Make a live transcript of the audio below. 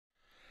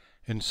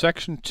In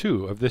Section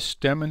 2 of this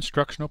STEM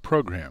instructional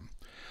program,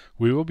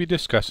 we will be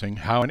discussing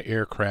how an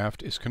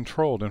aircraft is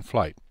controlled in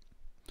flight.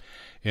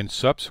 In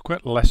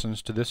subsequent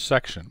lessons to this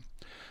section,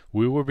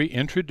 we will be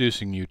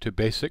introducing you to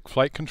basic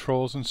flight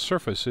controls and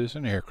surfaces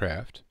in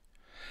aircraft,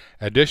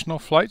 additional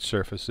flight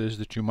surfaces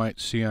that you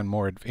might see on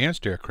more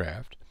advanced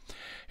aircraft,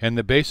 and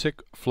the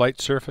basic flight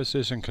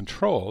surfaces and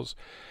controls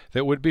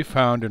that would be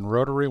found in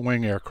rotary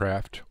wing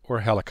aircraft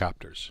or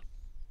helicopters.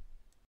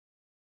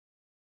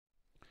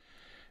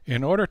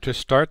 In order to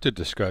start the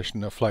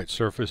discussion of flight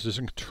surfaces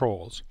and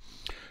controls,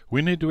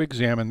 we need to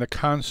examine the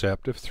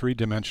concept of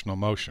three-dimensional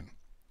motion.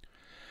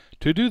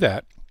 To do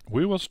that,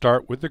 we will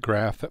start with the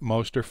graph that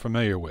most are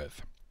familiar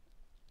with.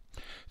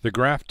 The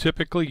graph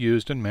typically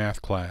used in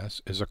math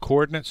class is a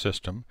coordinate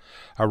system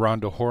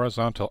around a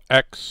horizontal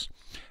x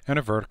and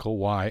a vertical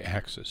y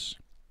axis.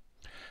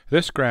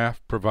 This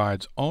graph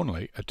provides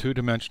only a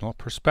two-dimensional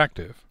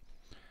perspective,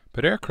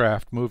 but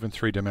aircraft move in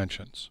three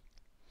dimensions.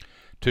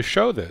 To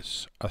show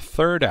this, a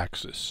third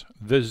axis,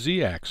 the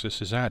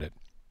z-axis, is added.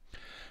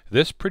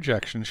 This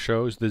projection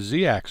shows the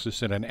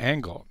z-axis at an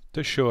angle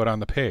to show it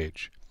on the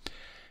page.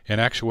 In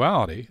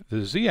actuality,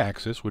 the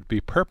z-axis would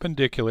be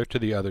perpendicular to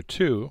the other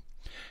two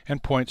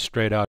and point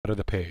straight out of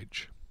the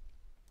page.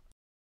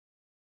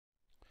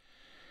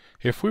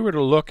 If we were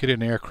to look at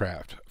an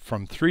aircraft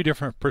from three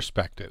different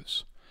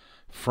perspectives,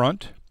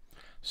 front,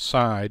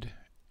 side,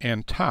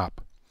 and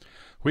top,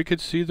 we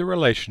could see the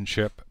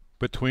relationship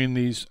between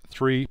these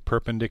three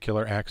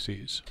perpendicular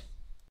axes.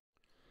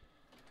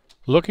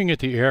 Looking at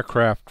the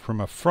aircraft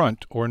from a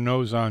front or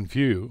nose-on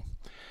view,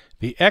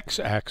 the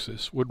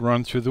x-axis would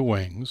run through the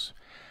wings,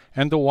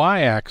 and the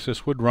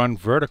y-axis would run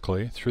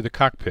vertically through the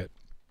cockpit.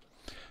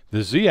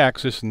 The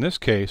z-axis in this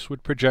case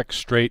would project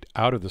straight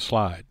out of the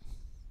slide.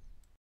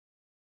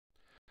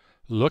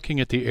 Looking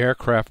at the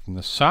aircraft from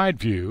the side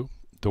view,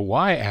 the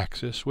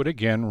y-axis would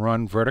again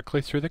run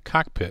vertically through the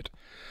cockpit,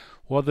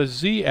 while the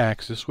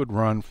z-axis would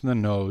run from the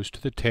nose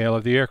to the tail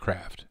of the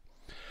aircraft.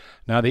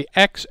 Now the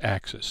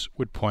x-axis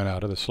would point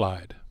out of the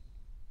slide.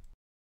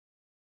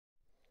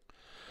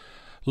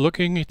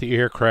 Looking at the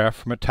aircraft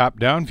from a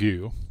top-down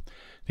view,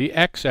 the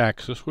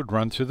x-axis would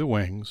run through the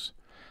wings,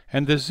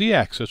 and the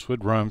z-axis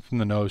would run from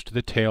the nose to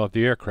the tail of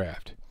the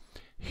aircraft.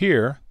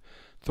 Here,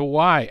 the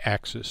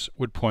y-axis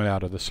would point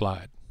out of the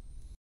slide.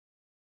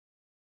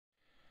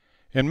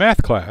 In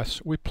math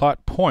class, we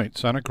plot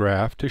points on a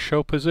graph to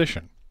show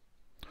position,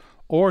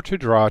 or to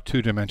draw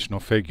two-dimensional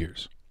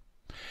figures.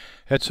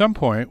 At some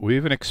point, we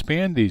even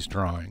expand these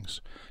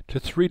drawings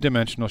to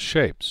three-dimensional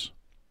shapes.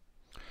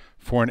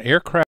 For an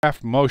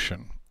aircraft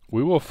motion,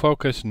 we will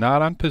focus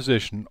not on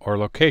position or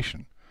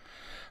location,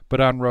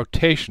 but on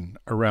rotation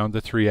around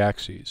the three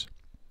axes.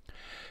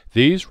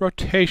 These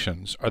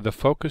rotations are the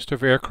focus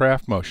of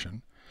aircraft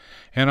motion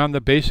and on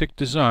the basic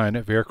design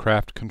of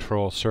aircraft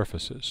control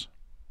surfaces.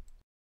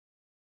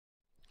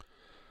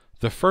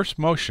 The first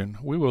motion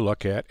we will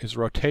look at is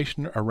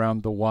rotation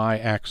around the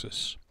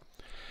y-axis.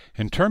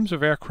 In terms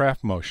of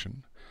aircraft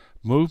motion,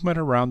 movement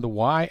around the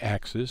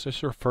y-axis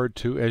is referred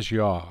to as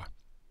yaw.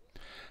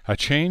 A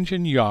change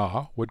in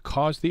yaw would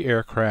cause the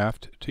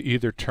aircraft to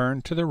either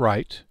turn to the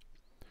right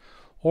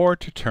or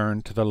to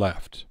turn to the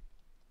left.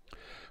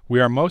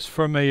 We are most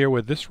familiar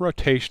with this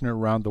rotation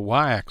around the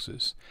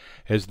y-axis,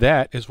 as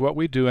that is what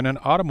we do in an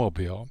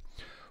automobile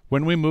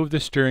when we move the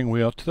steering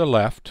wheel to the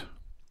left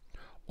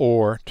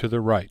or to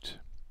the right.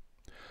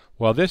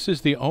 While this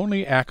is the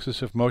only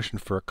axis of motion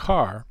for a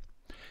car,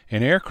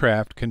 an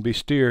aircraft can be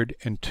steered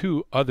in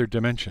two other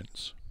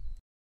dimensions.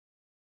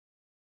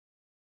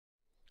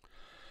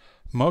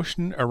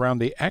 Motion around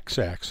the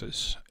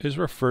x-axis is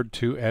referred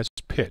to as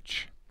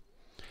pitch.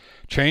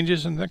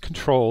 Changes in the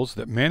controls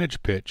that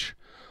manage pitch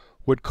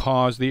would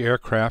cause the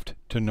aircraft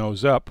to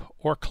nose up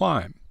or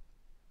climb.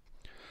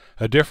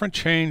 A different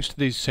change to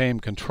these same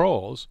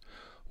controls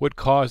would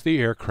cause the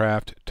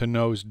aircraft to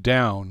nose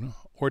down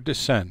or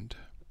descend.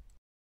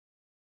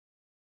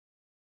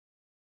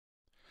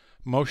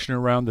 Motion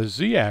around the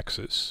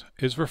z-axis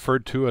is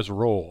referred to as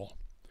roll.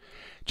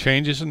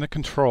 Changes in the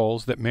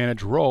controls that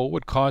manage roll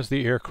would cause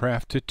the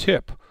aircraft to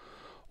tip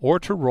or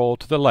to roll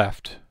to the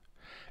left,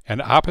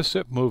 and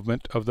opposite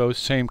movement of those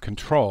same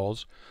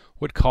controls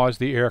would cause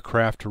the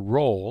aircraft to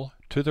roll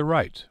to the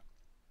right.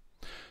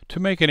 To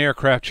make an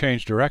aircraft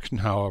change direction,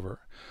 however,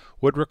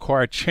 would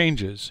require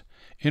changes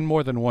in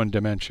more than one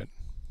dimension.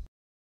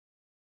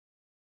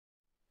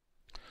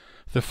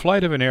 The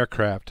flight of an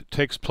aircraft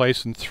takes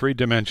place in three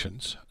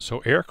dimensions, so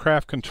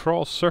aircraft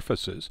control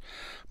surfaces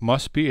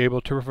must be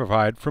able to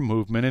provide for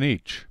movement in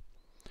each.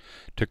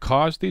 To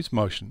cause these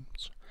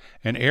motions,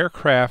 an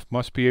aircraft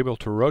must be able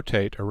to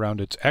rotate around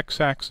its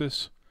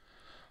x-axis,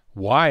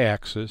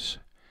 y-axis,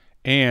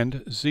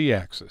 and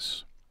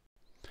z-axis.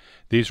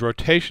 These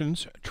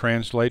rotations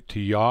translate to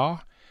yaw,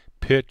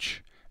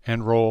 pitch,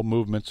 and roll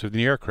movements of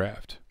the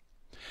aircraft.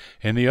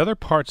 In the other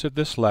parts of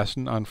this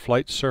lesson on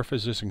flight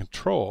surfaces and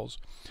controls,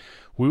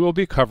 we will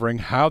be covering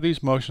how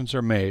these motions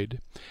are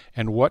made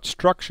and what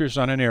structures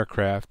on an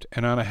aircraft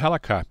and on a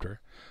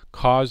helicopter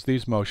cause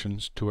these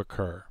motions to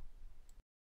occur.